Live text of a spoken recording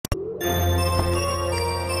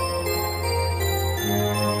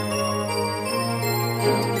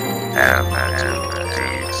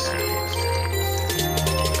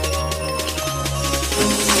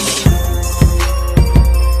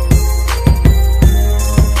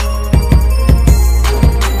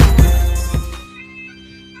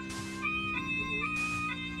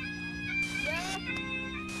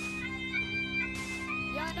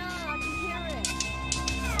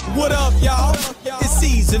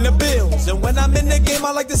in the bills. And when I'm in the game,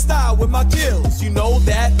 I like to style with my kills. You know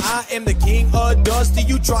that I am the king of Dusty.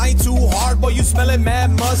 You trying too hard, boy, you smelling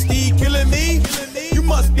mad musty. Killing me? You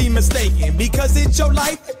must be mistaken, because it's your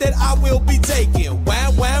life that I will be taking.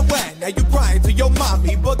 Wham, wham, wham, now you crying to your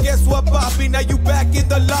mommy. But guess what, Bobby? Now you back in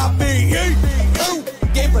the lobby. Ooh,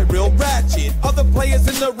 gameplay real ratchet. Other players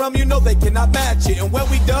in the realm, you know they cannot match it. And when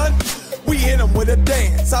we done, we hit them with a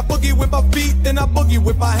dance. I boogie with my feet, then I boogie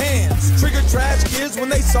with my hands. Trigger trash kids when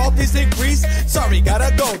they saw this increase. Sorry,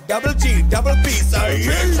 gotta go, double G, double P. Sorry,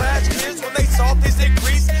 trigger trash kids when they saw this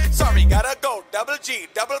increase. Sorry, gotta go, double G,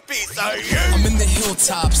 double P. Sorry. I'm in the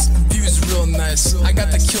hilltops, views real nice. I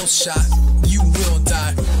got the kill shot, you will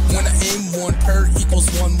die. When I aim, 1 per equals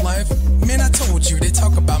 1 life. Man, I told you, they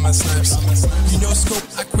talk about my snipes. You know scope,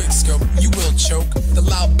 I quick scope, you will choke. The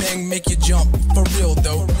loud bang make you jump, for real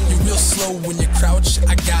though. You real slow when you crouch,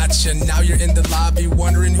 I gotcha. Now you're in the lobby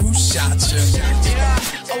wondering who shot you. Yeah,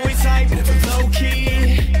 always hype, never low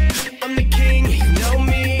key. I'm the king, you know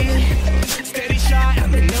me. Steady shot,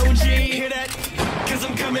 I'm an OG. Hear that? Cause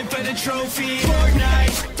I'm coming for the trophy.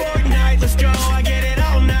 Fortnite, Fortnite, let's go. I get it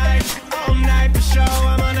all night for show.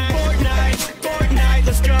 I'm on that Fortnite, Fortnite,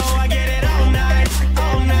 let's go. I get it all night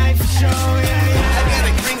for show. Yeah. I got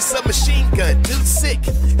a green submachine gun, dude sick.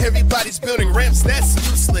 Everybody's building ramps, that's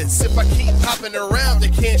useless. If I keep hopping around, they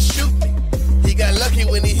can't shoot me. He got lucky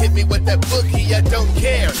when he hit me with that boogie, I don't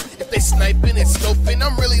care. If they sniping and scoping,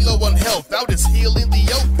 I'm really low on health. I'll just heal in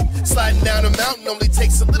the open. Sliding down a mountain only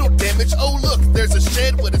takes a little damage. Oh look, there's a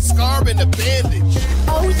shed with a scar and a bandage.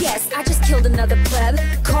 Oh yes, I just killed another pleb.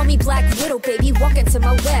 Call me Black Widow, baby, walk into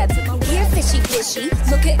my web. Here, fishy fishy,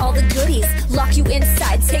 look at all the goodies. Lock you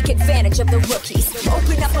inside, take advantage of the rookies.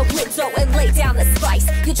 Open up a window and lay down the spice.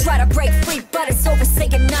 You try to break free, but it's over, say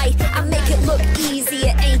goodnight. I make it look easy,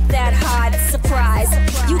 it ain't that hard. Surprise,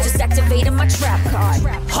 you just activated my trap card.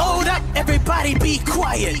 Hold up, everybody be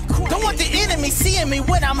quiet. Don't want the enemy seeing me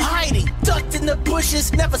when I'm hiding. Ducked in the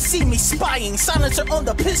bushes, never see me spying. Silencer on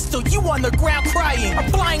the pistol, you on the ground crying.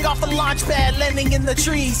 I'm flying off a launch pad, landing in the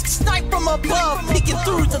trees. Snipe from above, peeking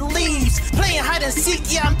through the leaves. Playing hide and seek,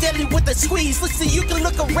 yeah, I'm deadly with the squeeze. Listen, you can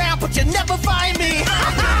look around, but you'll never find me.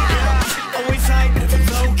 Always hype, never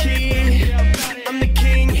low key. I'm the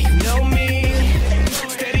king, you know me.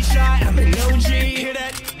 Steady shot, I'm an OG. Hear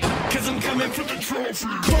that? Cause I'm coming for the trophy.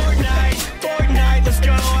 Fortnite, Fortnite, let's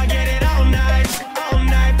go. I get it all night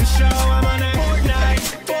for show. I'm on that Fortnite,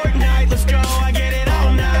 Fortnite, let's go. I get it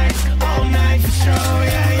all night for show.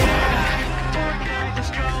 Yeah, yeah. Fortnite,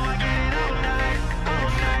 let's go. I get it all night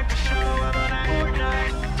for show. I'm on that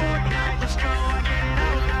Fortnite, Fortnite, let's go. I get it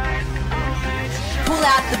all night for show. Pull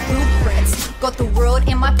out the blueprints, got the world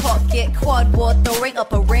in my pocket. Quad war, throwing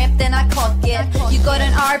up a ramp, then I cock it. You got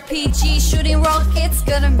an RPG, shooting rockets,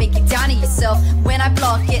 gonna make you down to yourself when I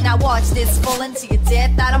block it. Now watch this, fall into your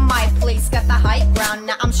death out of my place. Got the high ground,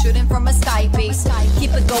 now I'm shooting from a sky base.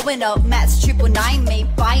 Keep it going up, Matt's 999,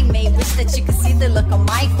 made by me. Wish that you could see the look on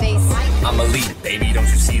my face. I'm elite, baby, don't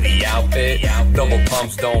you see the outfit? Double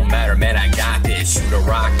pumps don't matter, man, I got this. Shoot a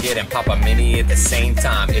rocket and pop a mini at the same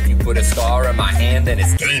time. If you put a scar in my hand, then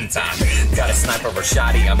it's game time. Got a sniper or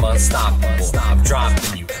shotty, I'm unstoppable. I'm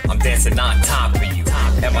dropping you, I'm dancing on top of you.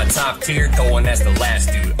 At my top tier, going as the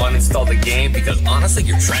last dude. Uninstall the game because honestly,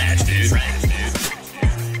 you're trash, dude.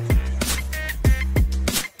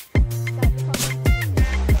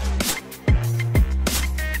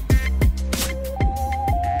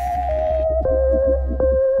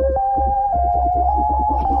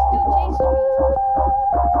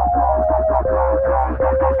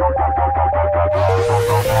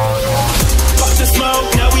 Fuck the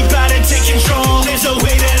smoke, now we bout to take control. There's a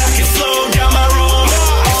way that I can slow down my roll.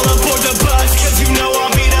 All aboard the bus, cause you know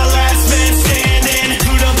I'll be the last man standing.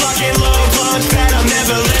 Through the block and low, blood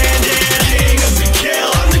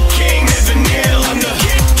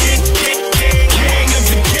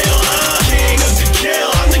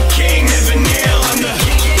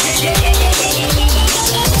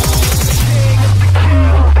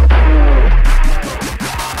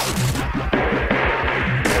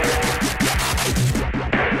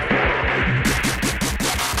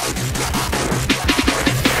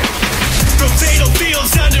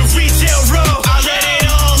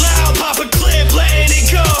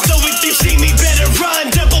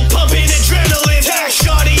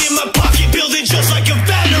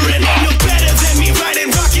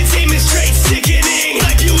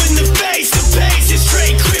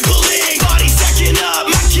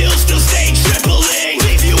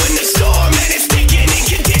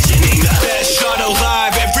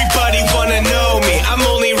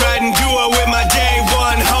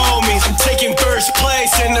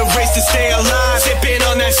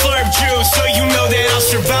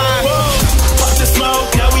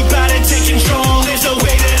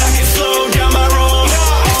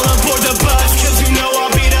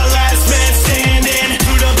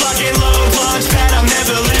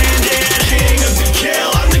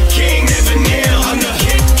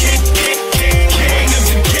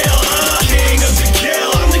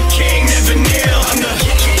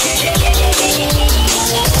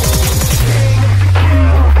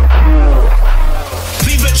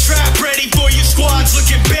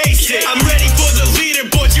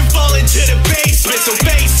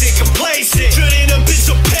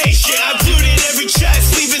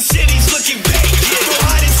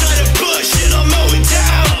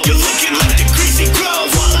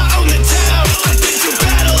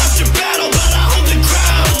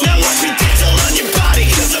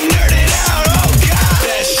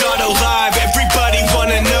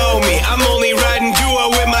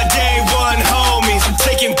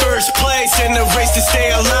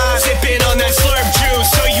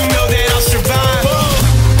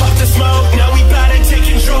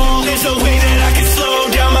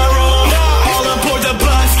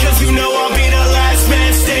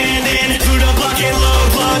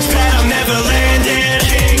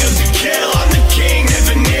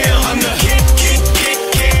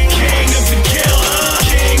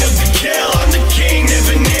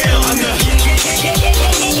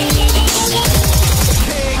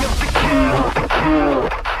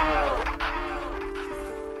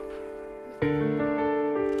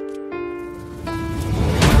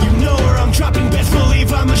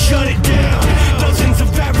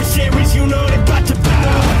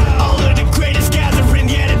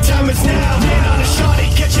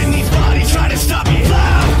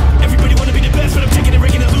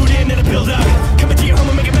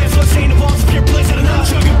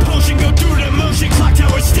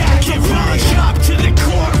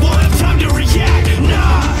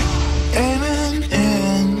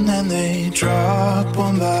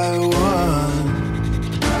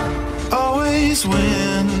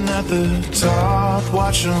top,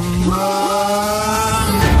 watch them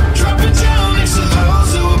run. Dropping down next to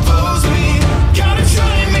those who oppose me. Gotta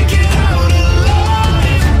try and make it out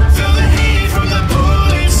alive. Feel the heat from the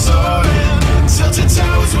bullets soaring. Tilted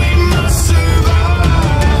towers, we must survive.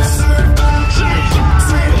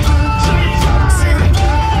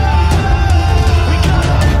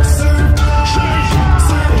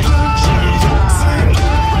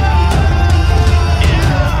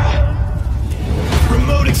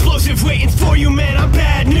 Remote explosive waiting for you, man, I'm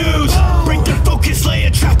bad news. Break the focus, lay a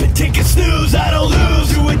trap and take a snooze. I don't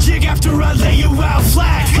lose. Do a jig after I lay you out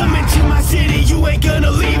flat. Come into my city, you ain't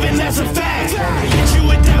gonna leave, and that's a fact. Hit you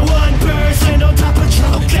with that one burst, land on top of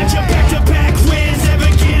Trump. Catch you back-to-back wins, never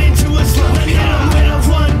get into a slump. Hit 'em with a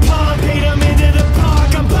one pump, hate 'em into the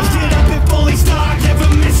park. I'm busted up and fully stocked, never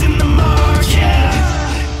missing the mark, yeah.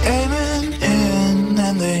 Aiming in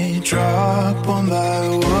and they drop one by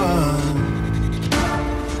one.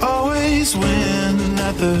 Always win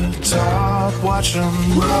at the top, watch them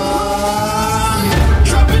run.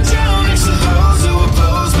 Dropping down next to those who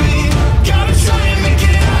oppose me. Gotta try and make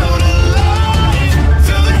it out alive.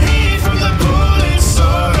 Feel the heat from the bullets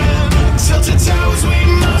soaring. Tilted towers, we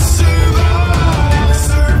must survive.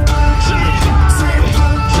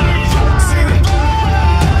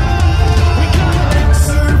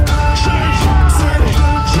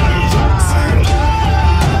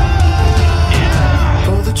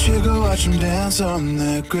 Pull the trigger, watch them dance on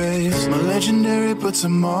their graves. My legendary puts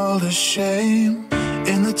them all to shame.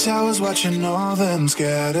 In the towers, watching all them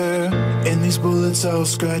scatter. In these bullets, I'll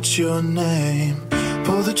scratch your name.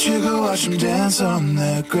 Pull the trigger, watch them dance on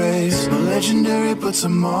their graves. My legendary puts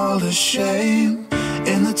them all to shame.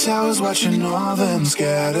 In the towers, watching all them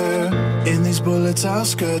scatter. In these bullets, I'll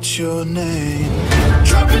scratch your name.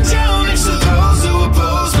 Dropping down next to those who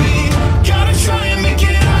oppose me. Gotta try and make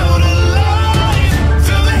it out alive.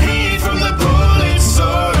 Feel the heat from the bullets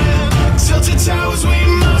soaring. Tilted towers, we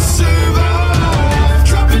must survive.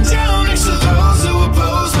 Dropping down next to those who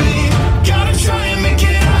oppose me. Gotta try and make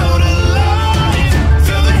it out alive.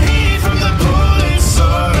 Feel the heat from the bullets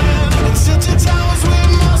soaring. Tilted towers, we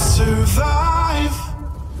must survive.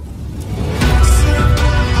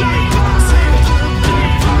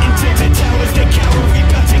 Tilted towers, they cower, we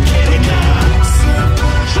bout to get it now.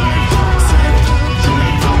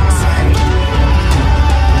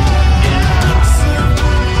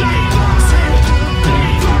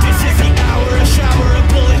 This is the hour, a shower of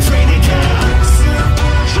bullets raining down.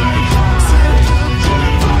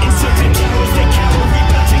 In tilted towers, they cower, we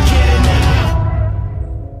bout to get it now.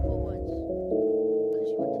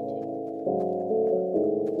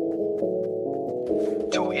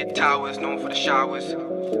 Tilted towers, known for the showers.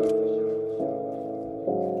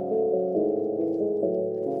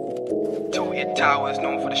 Tilted towers,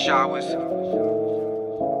 known for the showers.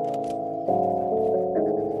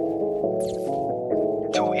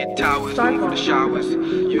 Tilted towers, known for the showers.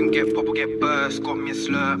 You can get pop or get burst, got me a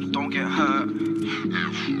slurp, don't get hurt.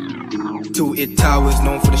 Tilted towers,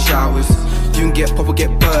 known for the showers. You can get pop or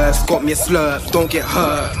get burst, got me a slurp, don't get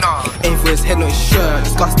hurt. Aim for his head, not his shirt.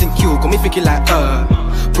 Disgusting kill, got me thinking like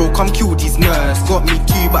bro, come kill these nerds. Got me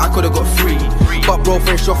 2, but I could've got 3. But bro,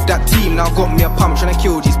 fresh off that team, now got me a pump, tryna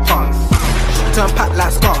kill these punks. Turn pack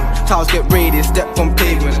like skunk, towers get raided, step on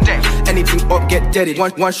pavement. Anything up, get deaded.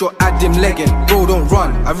 One shot, add him legging. Bro, don't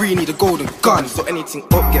run, I really need a golden gun. So anything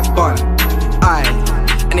up, get bun.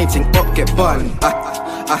 Anything up, get bun.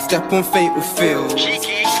 I step on fatal field.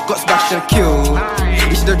 Got smashed and killed.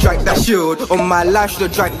 You should've drank that shield. On my life,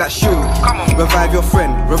 should've drank that shield. Revive your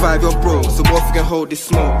friend, revive your bro, so both can hold this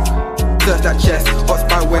smoke. Search that chest, Ox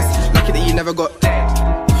by west. Lucky that you never got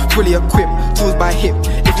fully equipped, tools by hip.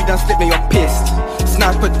 If you done slip, then you're pissed.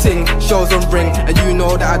 Sniper ting, shows on ring, and you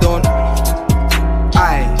know that I don't.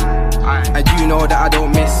 And you know that I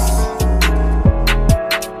don't miss.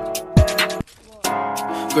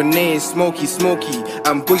 Grenades, smoky,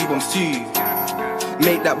 and boogie bombs too.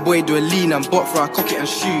 Make that boy do a lean and bot for a cock it and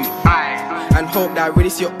shoot. And hope that I really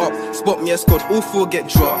see you up. Spot me a squad, all 4 get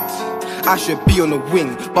dropped. I should be on the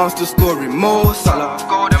wing, but I'm still scoring. Mo Salah.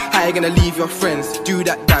 How you gonna leave your friends? Do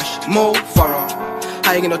that dash, Mo Farah.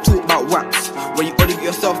 How you gonna talk about wax when you already get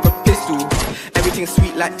yourself a pistol? Everything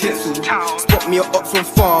sweet like tinsel. Spot me up from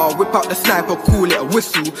far, whip out the sniper, call it a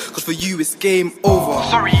whistle. Cause for you it's game over.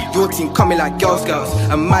 Your team coming like Girl Scouts,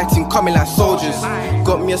 and my team coming like soldiers.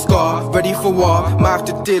 Got me a scar, ready for war, might have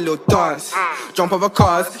to deal or dance. Jump over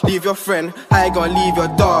cars, leave your friend, how you gonna leave your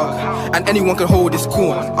dog? And anyone can hold this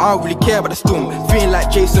corn, I don't really care about the storm. Feeling like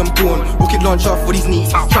Jason Bourne, rocket launcher for these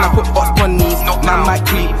knees. Tryna put box on knees, man might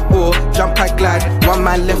creep or jump like glide. One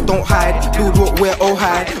man left, don't hide, build what we're all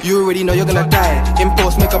high. You already know you're gonna die.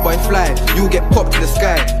 Impulse make a boy fly. You'll get popped in the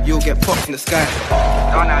sky. You'll get popped in the sky.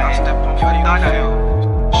 Done at it, you done at it.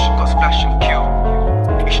 Got splash and kill.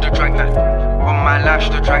 You should've drank that. On my life,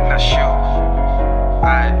 should've drank that shit.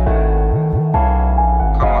 Aye.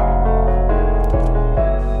 Come on.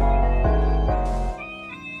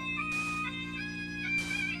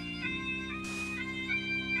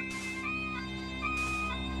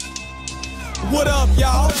 What up,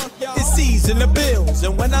 y'all? It's season the bills,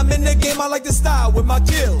 and when I'm in the game, I like to style with my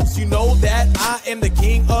kills. You know that I am the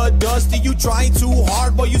king of dusty. You trying too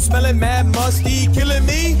hard, boy, you smelling mad musty. Killing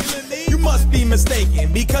me? You must be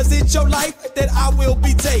mistaken, because it's your life that I will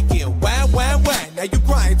be taking. Wham, wham, wham, now you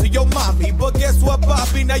crying to your mommy, but guess what,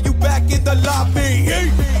 Bobby? Now you back in the lobby.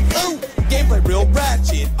 Ooh, gameplay real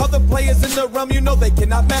ratchet. Other players in the realm, you know they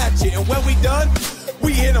cannot match it. And when we done,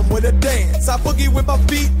 we hit them with a dance. I boogie with my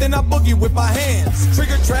feet, then I boogie with my hands.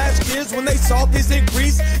 Trigger trash kids when they saw this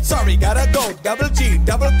increase. Sorry, gotta go, double G,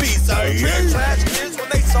 double B. Sorry, trigger trash kids when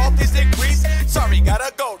they saw this increase. Sorry,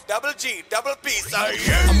 gotta go, double G, double B. Sorry.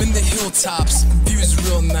 I'm in the hilltops, views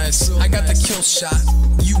real nice. I got the kill shot,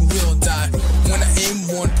 you will die. When I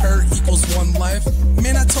aim, 1 per equals 1 life.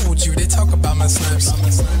 Man, I told you, they talk about my snipes.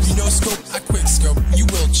 You know scope, I quick scope, you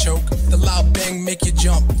will choke. The loud bang make you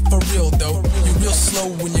jump, for real though. You real slow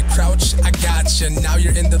when you crouch, I gotcha. Now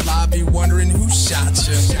you're in the lobby wondering who shot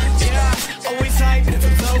you. Yeah, always hype, never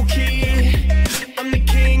low key. I'm the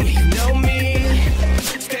king, you know me.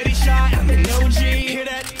 Steady shot, I'm an OG. Hear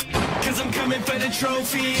that? Cause I'm coming for the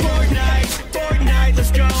trophy. Fortnite,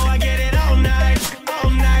 let's go. I get it all night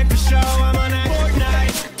for sure. I'm on that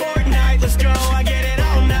Fortnite, let's go. I get it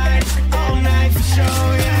all night for sure.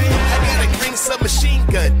 Yeah. I got a green submachine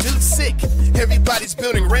gun, dude sick. Everybody's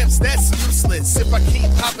building ramps, that's useless. If I keep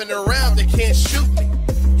hopping around, they can't shoot me.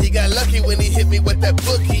 He got lucky when he hit me with that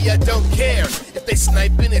boogie, I don't care. If they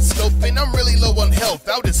sniping and scoping, I'm really low on health.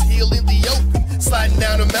 I'll just heal in the open. Sliding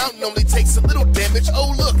down a mountain only takes a little damage.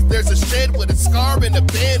 Oh look, there's a shed with a scar and a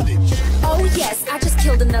bandage. Oh yes, I just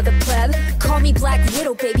killed another pleb. Call me Black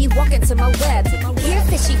Widow, baby, walk into my web. Here,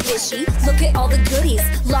 fishy, look at all the goodies.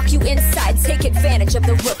 Lock you inside, take advantage of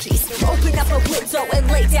the rookies. Open up a window and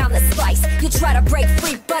lay down the spice. You try to break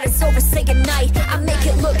free, but it's over, say goodnight. I make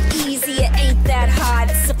it look easy, it ain't that hard.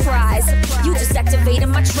 Surprise, you just activated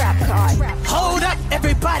my trap card. Hold up,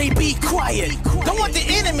 everybody be quiet. Don't want the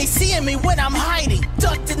enemy seeing me when I'm hiding.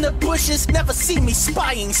 Ducked in the bushes, never see me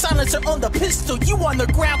spying. Silencer on the pistol, you on the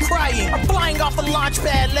ground crying. I'm flying off a launch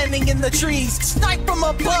pad, landing in the trees. Snipe from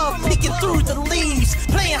above, peeking through the leaves.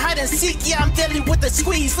 Playing hide and seek, yeah, I'm deadly with the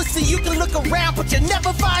squeeze. Listen, you can look around, but you'll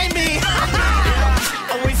never find me.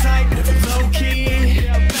 Yeah, always hype, never low key.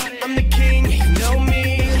 I'm the king, you know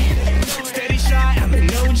me. Steady shot, I'm an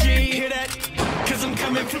OG. Hear that? Cause I'm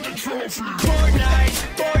coming for the trophy.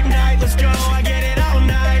 Fortnite, let's go. I get it all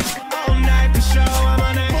night for sure. I'm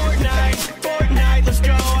on that Fortnite, let's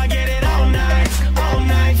go. I get it all night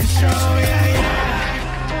for sure. Yeah.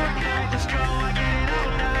 Fortnite, let's go. I get it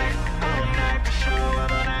all night for sure.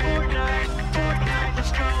 I'm on that Fortnite,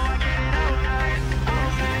 let's go. I get it all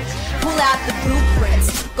night for sure. Pull out the blueprints,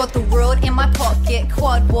 got the world in my pocket.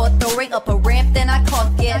 Quad war, throwing up a ramp, then I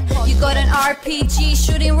cock it. You got an RPG,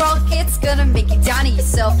 shooting rockets, gonna make you down to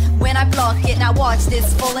yourself when I block it. Now watch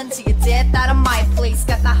this, fall into your death out of my place.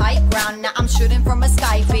 Got the high ground, now I'm shooting from a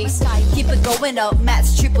sky base. Keep it going up,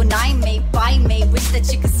 Matt's 999, mate, by me. Wish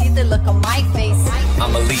that you could see the look on my face.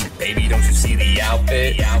 I'm elite, baby, don't you see the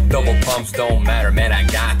outfit? Double pumps don't matter, man, I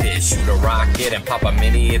got this. Shoot a rocket and pop a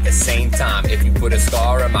mini at the same time. If you put a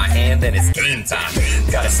scar in my hand, then it's game time.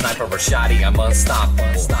 Got a sniper or shotty, I'm unstoppable.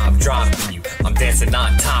 I'm dropping you, I'm dancing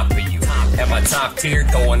on top of you. At my top tier,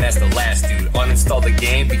 going as the last dude. Uninstall the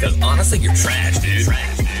game because honestly, you're trash, dude.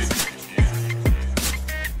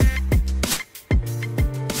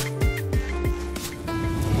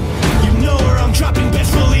 You know where I'm dropping,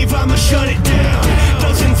 best believe I'ma shut it down.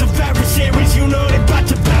 Dozens of adversaries, you know they bout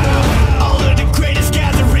to bow. All of the greatest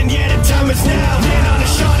gathering, yeah, the time is now. Man on a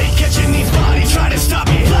shawty, catching these bodies, try to stop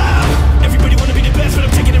me. Loud. Everybody wanna be the best, but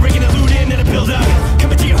I'm taking and raking and looting and a build up.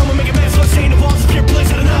 Coming to your home and make a mess, so I'm saying the walls is pure bliss,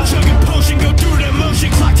 not enough. Chug a potion, go through the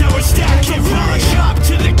motion, clock tower stack. Get raw, chop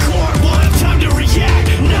to the core, one time to react.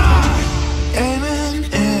 Nah. Aiming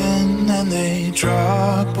in and they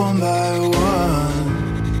drop one by one.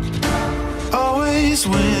 Always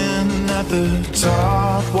win at the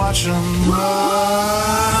top, watch them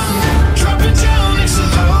run. Dropping down next to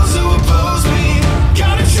those who oppose me.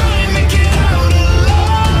 Gotta try and make it out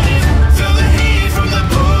alive. Feel the heat from the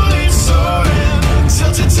bullets soaring.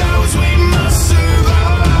 Tilted towers, we must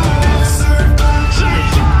survive.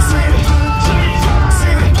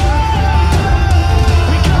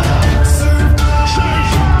 We gotta survive.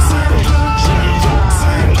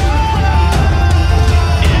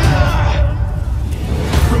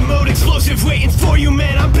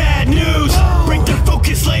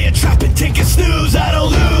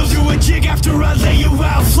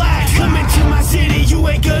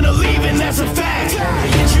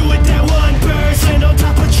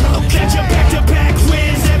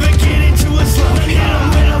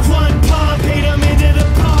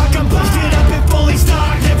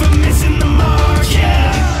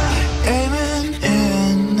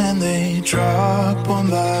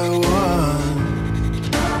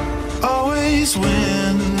 must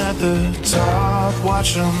win at the top,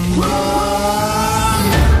 watch them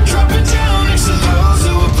run. Dropping down next to those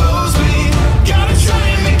who oppose me. Gotta try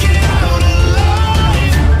and make it out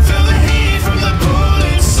alive. Feel the heat from the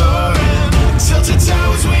bullets soaring. Tilted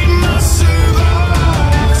towers, we must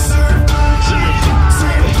survive. Survive,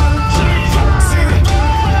 survive, survive, survive.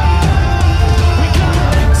 We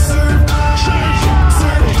gotta survive, survive,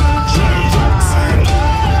 survive, survive.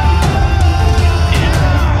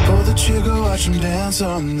 Pull the trigger, watch them dance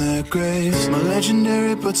on their graves. My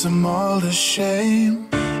legendary puts them all to shame.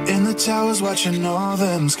 In the towers, watching all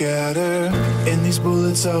them scatter. In these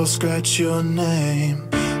bullets, I'll scratch your name.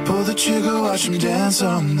 Pull the trigger, watch them dance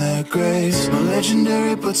on their graves. My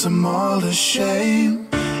legendary puts them all to shame.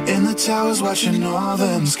 In the towers, watching all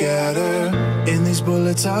them scatter. In these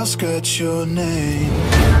bullets, I'll scratch your name.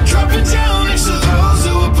 Dropping down next to those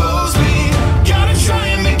who oppose me. Gotta try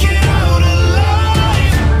and make it out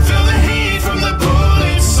alive. Feel the heat from the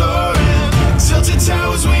bullets soaring. Tilted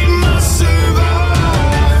towers, we must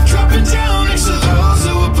survive. Dropping down next to those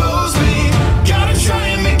who oppose me. Gotta try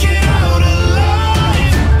and make it out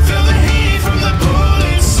alive. Feel the heat from the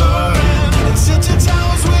bullets soaring. Tilted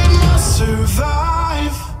towers, we must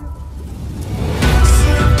survive.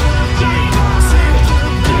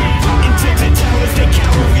 In tilted towers, they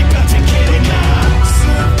cower, we bout to get it now.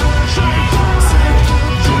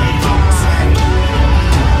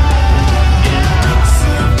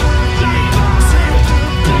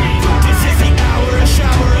 This is the hour, a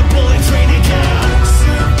shower of bullets raining down.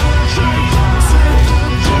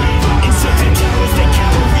 In tilted towers, they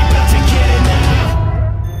cower, we bout to get it now.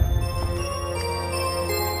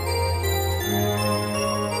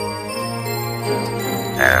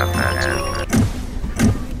 Yeah, man.